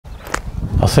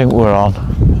I think we're on.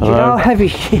 Hello? Do you know how heavy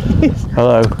she is?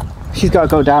 Hello. She's got to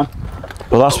go down.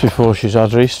 Well, that's before she's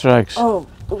had her Easter eggs. Oh.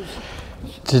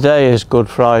 Today is Good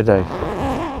Friday.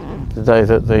 The day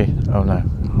that the... Oh no,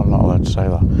 I'm not allowed to say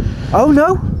that. Oh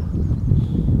no?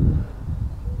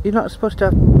 You're not supposed to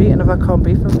have meat and have corned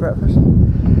beef for breakfast?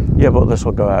 Yeah, but this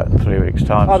will go out in 3 weeks'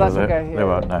 time, Oh, so that's they, okay. they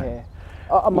won't know. Yeah.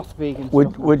 I'm not vegan.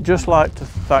 We'd just like to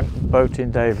thank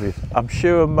Boating David. I'm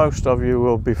sure most of you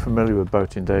will be familiar with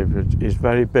Boating David. He's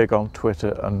very big on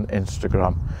Twitter and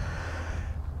Instagram,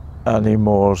 and he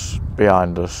moors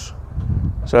behind us.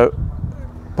 So,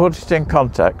 put it in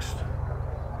context,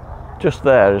 just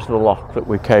there is the lock that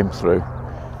we came through.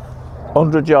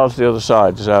 100 yards the other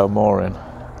side is our mooring.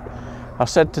 I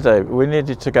said to David, we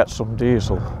needed to get some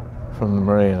diesel from the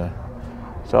marina.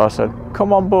 So I said,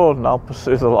 come on board and I'll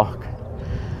pursue the lock.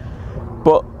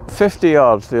 But 50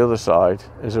 yards the other side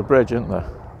is a bridge, isn't there?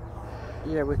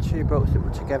 Yeah, with two boats that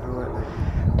were together, weren't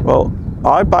they? Well,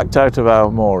 I backed out of our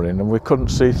mooring and we couldn't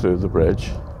see through the bridge.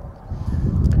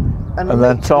 And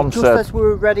then Tom just said... as we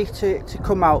were ready to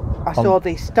come out, I saw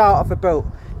the start of a boat.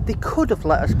 They could have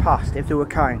let us past if they were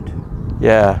kind.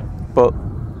 Yeah, but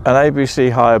an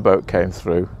ABC hire boat came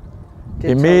through,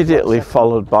 immediately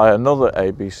followed by another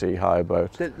ABC hire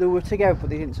boat. They were together,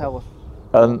 but they didn't tell us.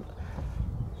 And,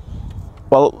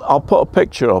 well, I'll put a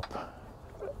picture up.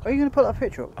 Are you going to put that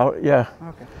picture up? Oh, yeah.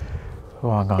 Okay.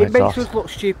 Oh, hang on, It it's makes off. us look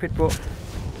stupid, but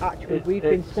actually we've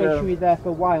been stationary there for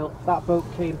a while. That boat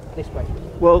came this way.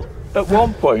 Well, at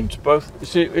one point, both... You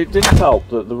see, it didn't help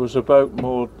that there was a boat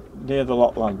moored near the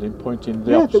lock landing pointing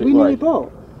the opposite that we way. nearly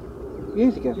bought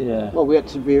years ago. Yeah. Well, we had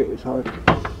to veer it, it was hard.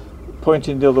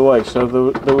 Pointing the other way, so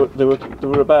there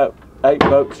were about 8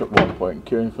 boats at one point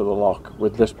queuing for the lock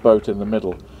with this boat in the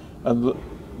middle, and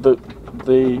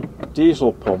the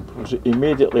diesel pump was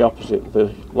immediately opposite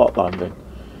the lock landing.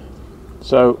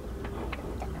 So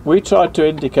we tried to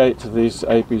indicate to these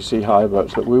ABC hire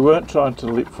boats that we weren't trying to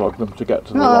leapfrog them to get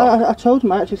to the lock. I told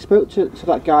him. I actually spoke to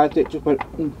that guy that just went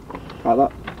like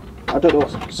that. I don't know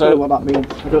what that means.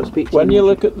 I don't speak to when him. you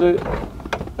look at the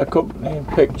accompanying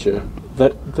picture,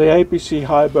 that the ABC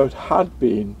hire boat had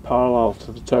been parallel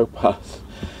to the towpath,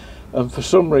 and for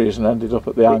some reason ended up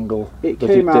at the angle that it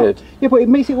did. Yeah, but it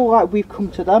makes it look like we've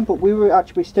come to them, but we were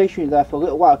actually stationary there for a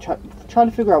little while, trying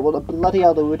to figure out what the bloody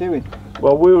hell they were doing.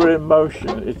 Well, we were in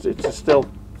motion. It's a still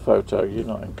photo. You're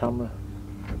not in camera.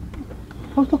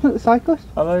 I was looking at the cyclist.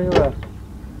 I know you were.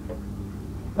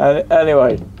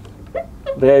 Anyway,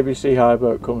 the ABC hire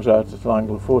boat comes out at an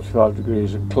angle of 45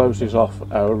 degrees and closes off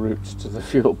our routes to the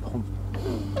fuel pump.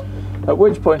 At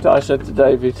which point I said to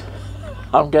David,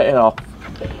 I'm getting off,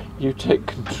 you take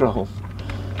control.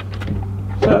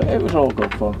 So it was all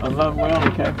good fun, and then we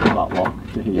only came from that lock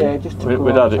to here. Yeah, just took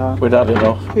we'd had enough.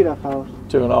 2.5 hours.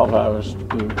 2.5 hours to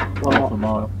do half a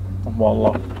mile on one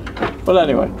lock. But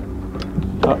anyway,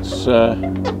 that's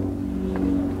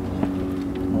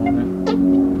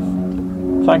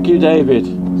thank you, David.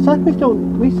 Cyclists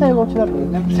don't, we say hello to them, but they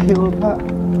never say hello back.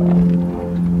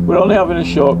 We're only having a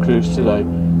short cruise today,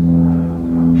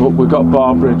 but we've got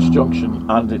Bar Bridge Junction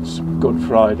and it's Good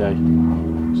Friday,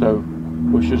 so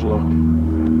wish us luck.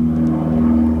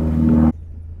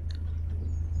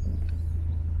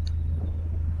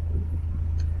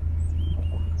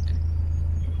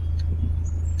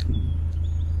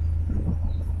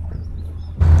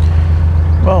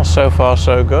 Well, so far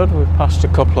so good. We've passed a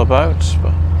couple of boats,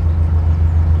 but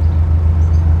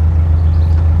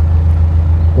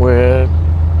we're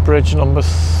bridge number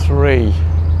 3,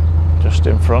 just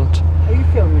in front. Are you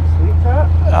feeling asleep, Tara?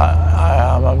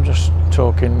 I am. I'm just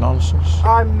talking nonsense.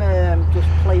 I'm just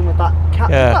playing with that cat.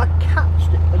 Yeah. That cat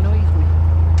that annoys me.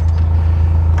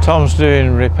 Tom's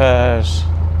doing repairs.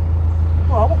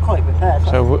 Well, I won't call it repairs.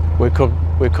 So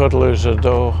we could lose a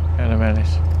door in a minute.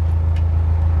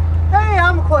 Hey,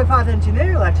 I'm a qualified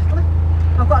engineer, allegedly.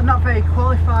 I've got a not very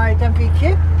qualified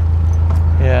MVQ.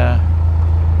 Yeah.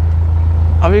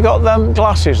 Have you got them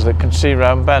glasses that can see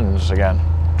round bends again?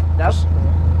 No.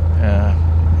 Yeah.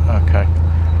 Okay.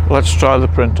 Let's try the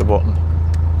printer button.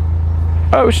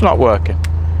 Oh, it's not working.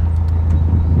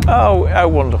 Oh, how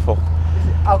wonderful.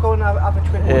 I'll go and have a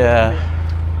twin. Yeah.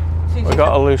 We've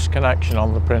got a loose connection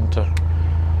on the printer.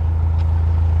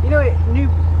 You know,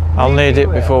 I'll need it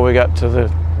before we get to the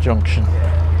junction.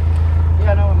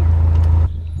 Yeah, I know.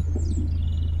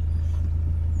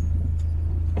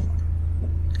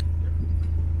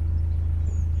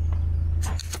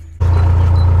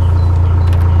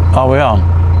 Are we on?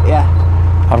 Yeah.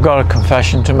 I've got a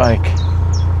confession to make.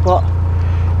 What?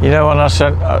 You know when I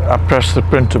pressed the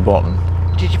printer button?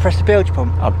 Did you press the bilge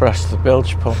pump? I pressed the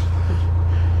bilge pump.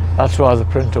 That's why the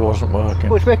printer wasn't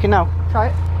working. Oh, it's working now. Try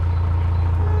it.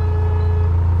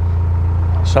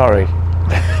 Sorry.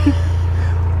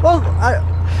 Well,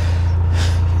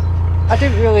 I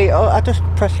didn't really. I just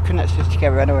pressed the connectors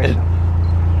together anyway.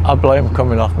 I blame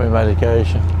coming off my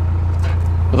medication.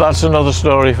 But that's another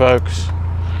story, folks.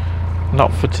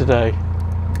 Not for today.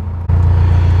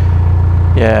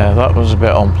 Yeah, that was a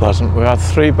bit unpleasant. We had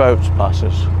 3 boats pass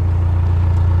us,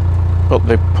 but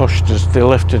they pushed us, they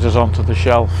lifted us onto the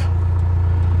shelf.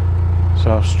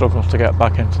 So I've struggled to get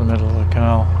back into the middle of the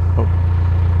canal, but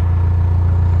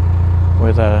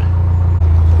we're there.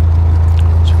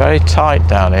 It's very tight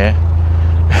down here.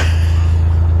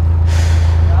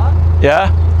 Yeah?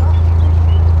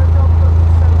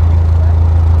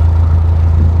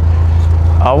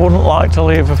 I wouldn't like to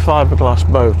leave a fiberglass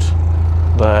boat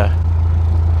there.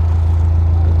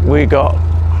 We got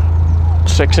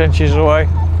 6 inches away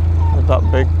with that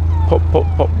big putt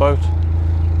boat.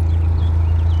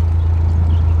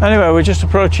 Anyway, we're just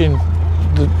approaching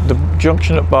the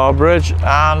junction at Bar Bridge,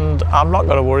 and I'm not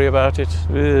going to worry about it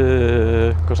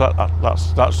because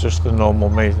that's just the normal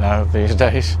me now these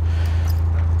days.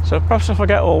 So perhaps if I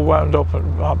get all wound up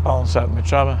and balance out my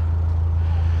tremor.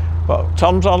 But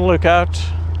Tom's on lookout.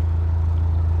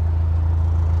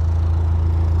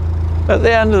 At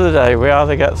the end of the day, we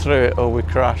either get through it or we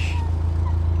crash.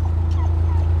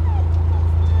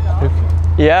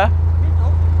 Yeah?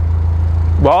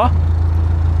 What?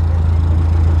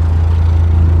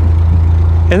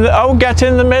 Oh, get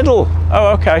in the middle.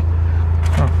 Oh, okay.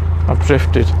 Oh, I've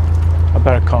drifted. I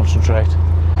better concentrate.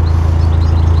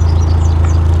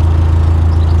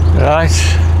 Right,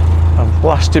 I've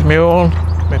blasted my horn,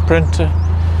 my printer,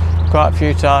 quite a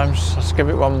few times. Let's give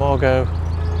it one more go.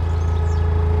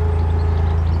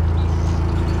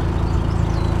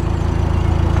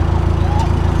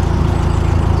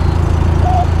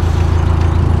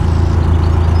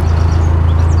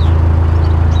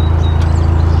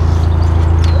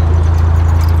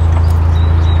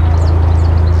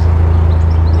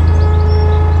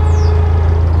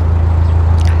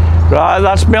 Right,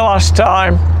 that's my last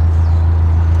time.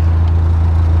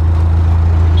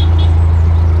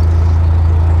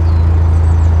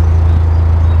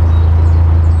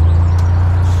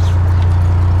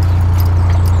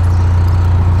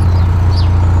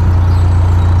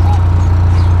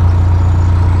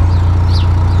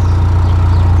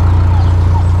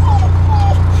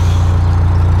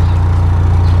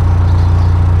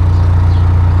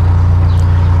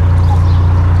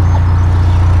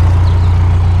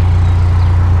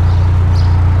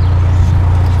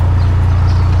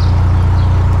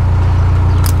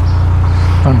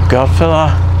 Thank God for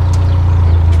that.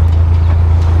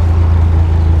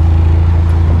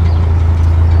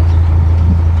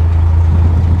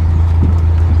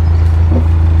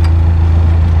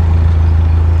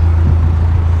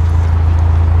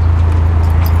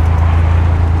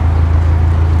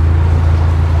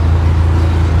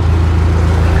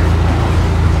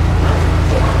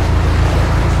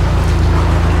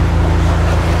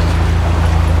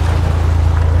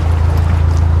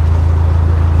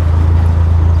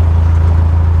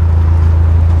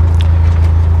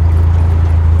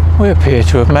 We appear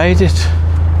to have made it.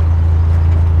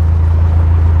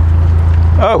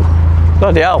 Oh,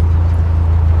 bloody hell.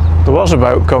 There was a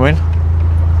boat coming.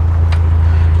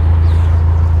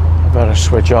 I better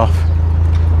switch off.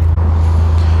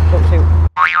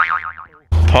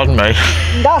 Pardon me.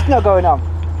 That's not going on.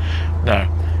 No.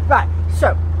 Right,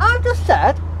 so I just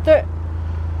said that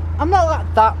I'm not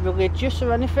like that religious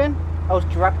or anything. I was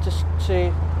dragged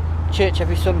to church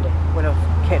every Sunday when I was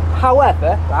a kid.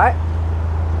 However, right,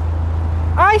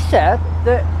 I said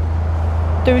that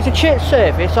there was a church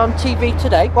service on TV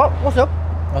today. What? What's up?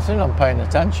 Nothing, I'm paying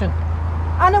attention.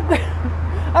 And I'm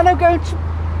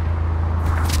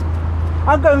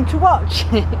going to watch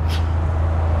it.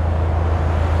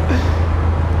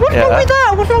 What's wrong with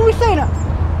that? What's wrong with saying that?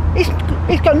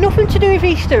 It's got nothing to do with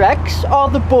Easter eggs or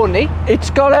the bunny. It's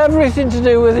got everything to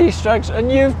do with Easter eggs, and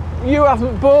you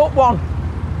haven't bought one.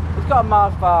 It's got a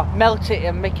Mars bar. Melt it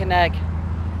and make an egg.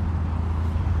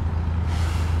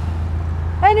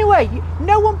 Anyway,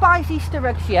 no one buys Easter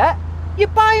eggs yet. You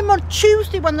buy them on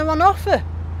Tuesday when they're on offer.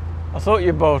 I thought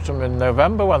you bought them in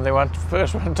November when they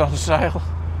first went on sale.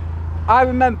 I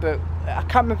remember, I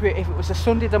can't remember if it was a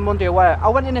Sunday or Monday or where. I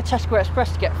went in a Tesco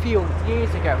Express to get fuel years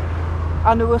ago,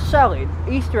 and they were selling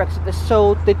Easter eggs that they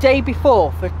sold the day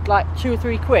before for like 2 or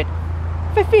 3 quid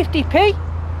for 50p.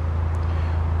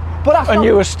 But that's and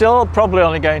you were still probably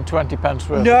only getting 20 pence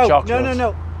worth of chocolates.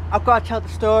 No. I've got to tell the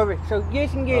story. So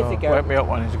years and years ago, wake me up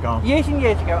when it's gone. Years and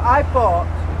years ago, I bought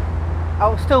I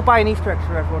was still buying Easter eggs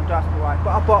for everyone, don't ask me why. But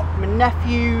I bought my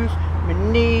nephews, my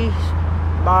niece,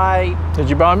 my Did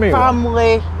you buy me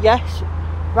family, one? yes.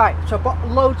 Right, so I bought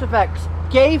loads of eggs,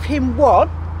 gave him one.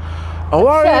 Oh,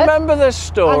 I remember this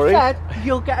story. I said,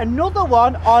 you'll get another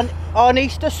one on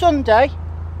Easter Sunday.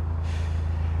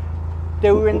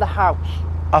 They were in the house.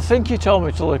 I think you told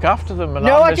me to look after them. And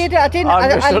No, I didn't. I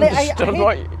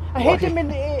hid them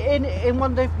in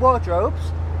one of the wardrobes,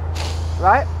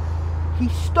 right? He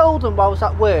stole them while I was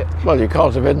at work. Well, you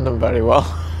can't have hidden them very well.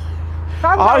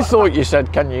 I thought you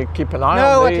said, can you keep an eye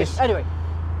on these? I didn't. Anyway,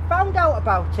 found out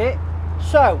about it.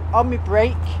 So, on my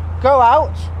break, go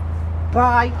out,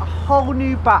 buy a whole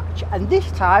new batch. And this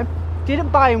time, didn't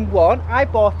buy him one, I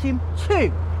bought him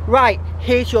two. Right,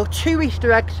 here's your 2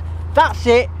 Easter eggs. That's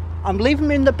it. I'm leaving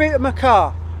them in the boot of my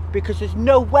car. Because there's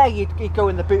no way he'd go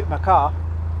in the boot of my car.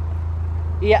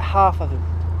 He ate half of them.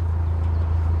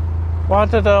 Why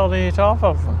did I only eat half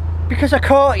of them? Because I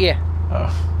caught you.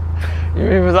 Oh. You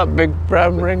mean with that big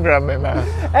brown ring around my mouth?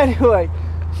 Anyway,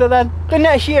 so then the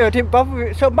next year I didn't bother with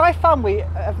it. So my family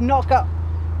have not got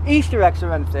Easter eggs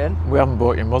or anything. We haven't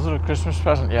bought your mother a Christmas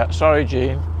present yet. Sorry,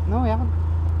 Jean. No, we haven't.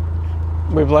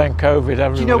 We blame COVID,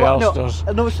 everybody else does.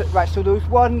 Right, so there was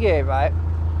one year, right,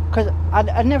 because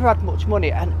I never had much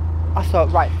money, and I thought,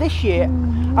 right, this year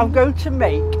I'm going to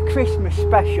make Christmas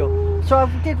special. So I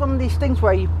did one of these things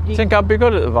where you think I'd be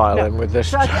good at the violin with this?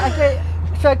 So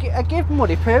I give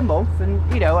money per month, and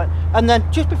you know, and then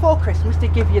just before Christmas they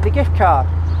give you the gift card.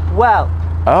 Well,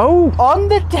 on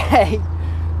the day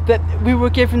that we were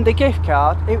given the gift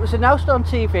card, it was announced on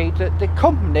TV that the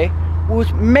company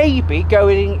was maybe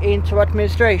going into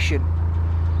administration.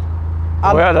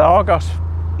 We had Argos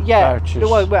vouchers. I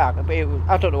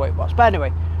don't know what it was, but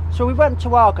anyway, so we went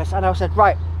to Argos, and I said,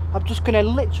 right, I'm just going to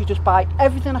literally just buy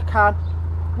everything I can.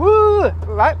 Woo!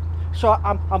 Right? So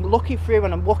I'm looking through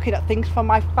and I'm looking at things for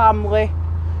my family.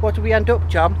 What do we end up,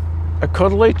 John? A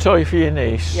cuddly toy for your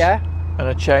niece. Yeah. And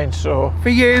a chainsaw. For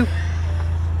you.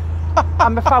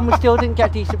 And my family still didn't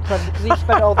get decent presents because he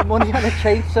spent all the money on a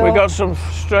chainsaw. We got some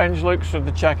strange looks from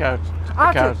the checkout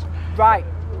account. Right.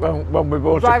 When we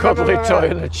bought a cuddly toy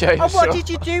and a chainsaw. And what did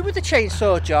you do with the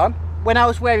chainsaw, John? When I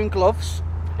was wearing gloves?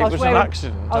 It was an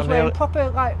accident. I was wearing proper,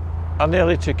 like... I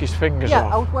nearly took his fingers off.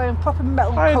 Yeah, I was wearing proper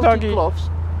metal coated gloves.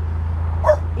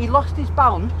 He lost his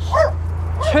balance,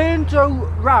 turned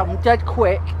round dead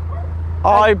quick.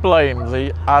 I blame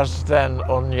the as then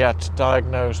unyet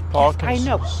diagnosed Parkinson's. Yes,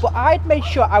 I know, but I'd made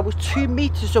sure I was 2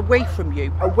 meters away from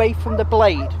you, away from the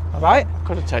blade, right? I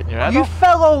could have taken your head off. You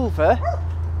fell over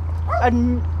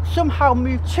and somehow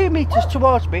moved 2 meters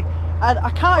towards me, and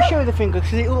I can't show you the finger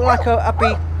because it looked like I'd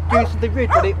be doing something rude,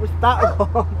 but it was that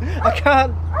long. I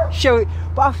can't show it,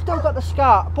 but I've still got the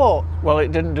scar. But well,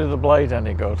 it didn't do the blade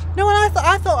any good. No, and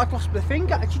I thought I'd lost my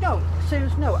finger. Do you know?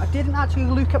 Serious note, I didn't actually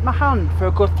look at my hand for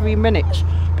a good 3 minutes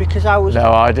because I was.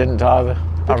 No, I didn't either.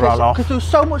 I ran off because there was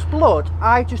so much blood.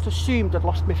 I just assumed I'd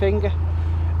lost my finger.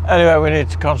 Anyway, we need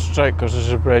to concentrate because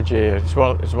there's a bridge here. It's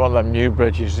one of them new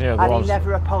bridges, you know, the and ones. He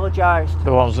never apologised.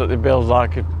 The ones that they build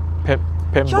like a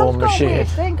pinball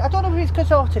machine. I don't know if it's because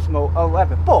autism or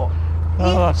whatever, but.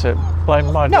 Oh, that's it.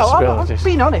 Blame my disabilities. I'm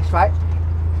being honest, right?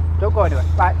 Don't go anywhere.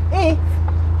 Right,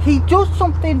 if he does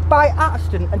something by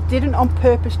accident and didn't on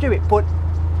purpose do it, but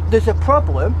there's a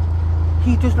problem,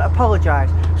 he doesn't apologise.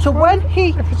 So when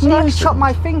he nearly chopped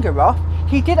my finger off,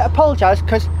 he didn't apologise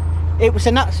because it was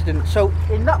an accident. So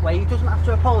in that way, he doesn't have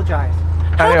to apologise.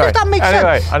 How does that make sense?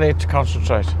 Anyway, I need to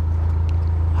concentrate.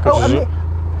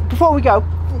 Before we go,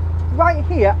 right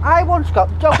here, I once got,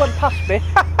 the dog went past me,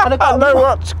 and I got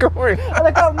what's going on. And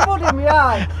I got mud in my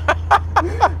eye.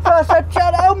 So I said,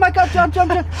 John, oh my God, John,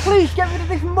 please get rid of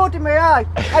this mud in my eye.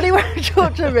 And he went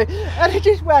up to me, and he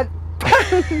just went,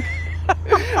 bang,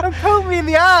 and poked me in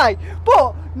the eye.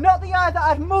 But not the eye that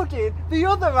had mud in, the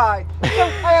other eye. So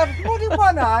I had mud in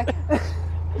one eye,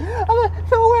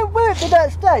 so I went work the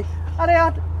next day, and I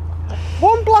had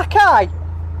one black eye,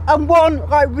 and one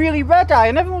like really red eye,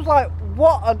 and everyone was like,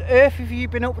 what on earth have you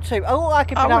been up to? I look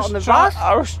like I've been out on the grass.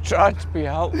 I was trying to be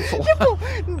helpful.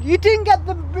 You didn't get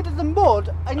rid of the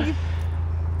mud, and you...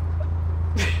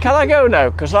 Can I go now?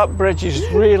 Because that bridge is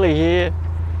really here.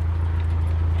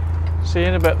 See you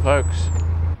in a bit, folks.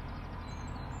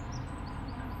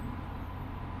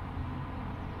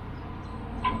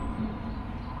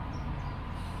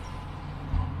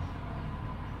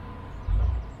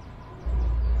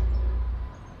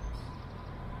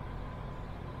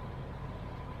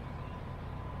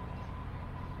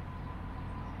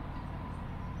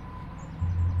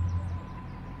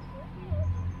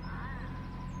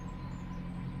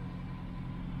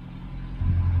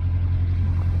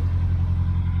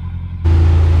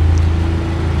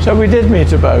 So we did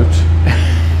meet a boat.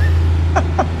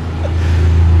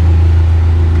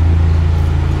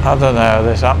 I don't know how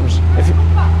this happens. If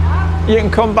you can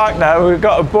come back now. We've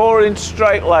got a boring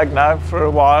straight leg now for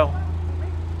a while.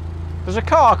 There's a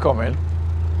car coming.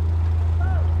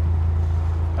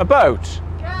 A boat?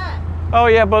 Yeah. Oh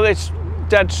yeah, but it's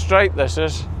dead straight, this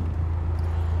is.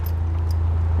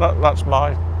 That's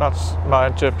my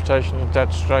interpretation of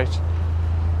dead straight.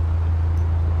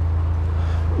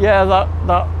 Yeah,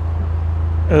 that.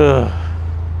 Ugh.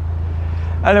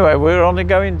 Anyway, we're only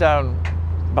going down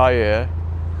by here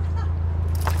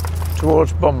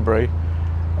towards Bunbury,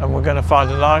 and we're going to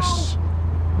find a nice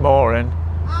mooring,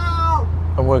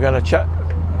 and we're going to check.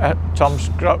 Tom's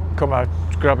come out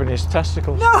grabbing his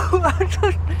testicles. No, I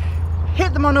just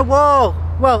hit them on a wall.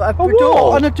 Well, a wall?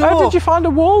 door, on a door. How did you find a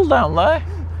wall down there?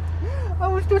 I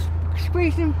was just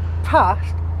squeezing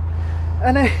past,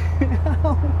 and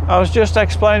I was just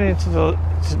explaining to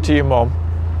your mum.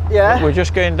 Yeah. We're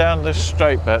just going down this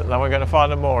straight bit, and then we're going to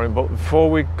find a mooring. But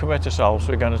before we commit ourselves,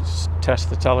 we're going to test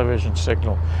the television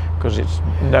signal because it's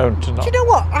known to not. Do you know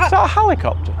what? Is that a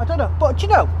helicopter? I don't know, but do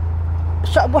you know?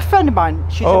 So a friend of mine,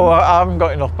 she's I haven't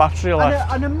got enough battery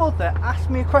left. And her mother asked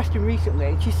me a question recently,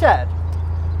 and she said,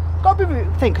 "Got to be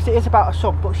a thing because it is about a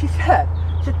son." But she said,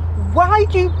 "Why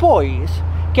do boys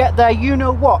get their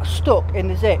you-know-what stuck in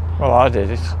the zip?" Well, I did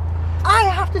it. I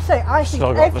have to say, I think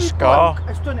Still got the every scar. bloke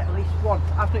has done it at least once.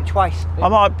 I've done it twice. I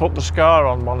might put the scar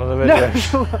on one of the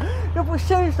videos. No, but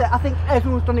seriously, I think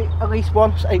everyone's done it at least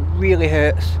once. It really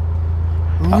hurts.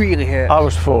 Really hurts. I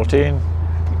was 14.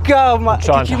 God, man,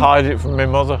 Trying to hide it from my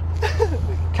mother.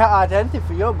 Can't hide anything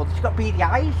from your mother. She's got beady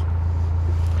eyes.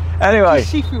 Anyway, You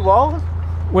see through walls.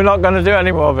 we're not going to do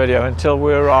any more video until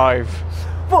we arrive.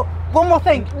 But one more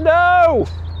thing. No!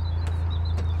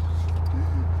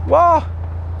 What?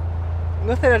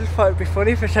 Nothing. I just thought it'd be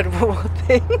funny if I said one more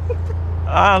thing.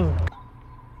 And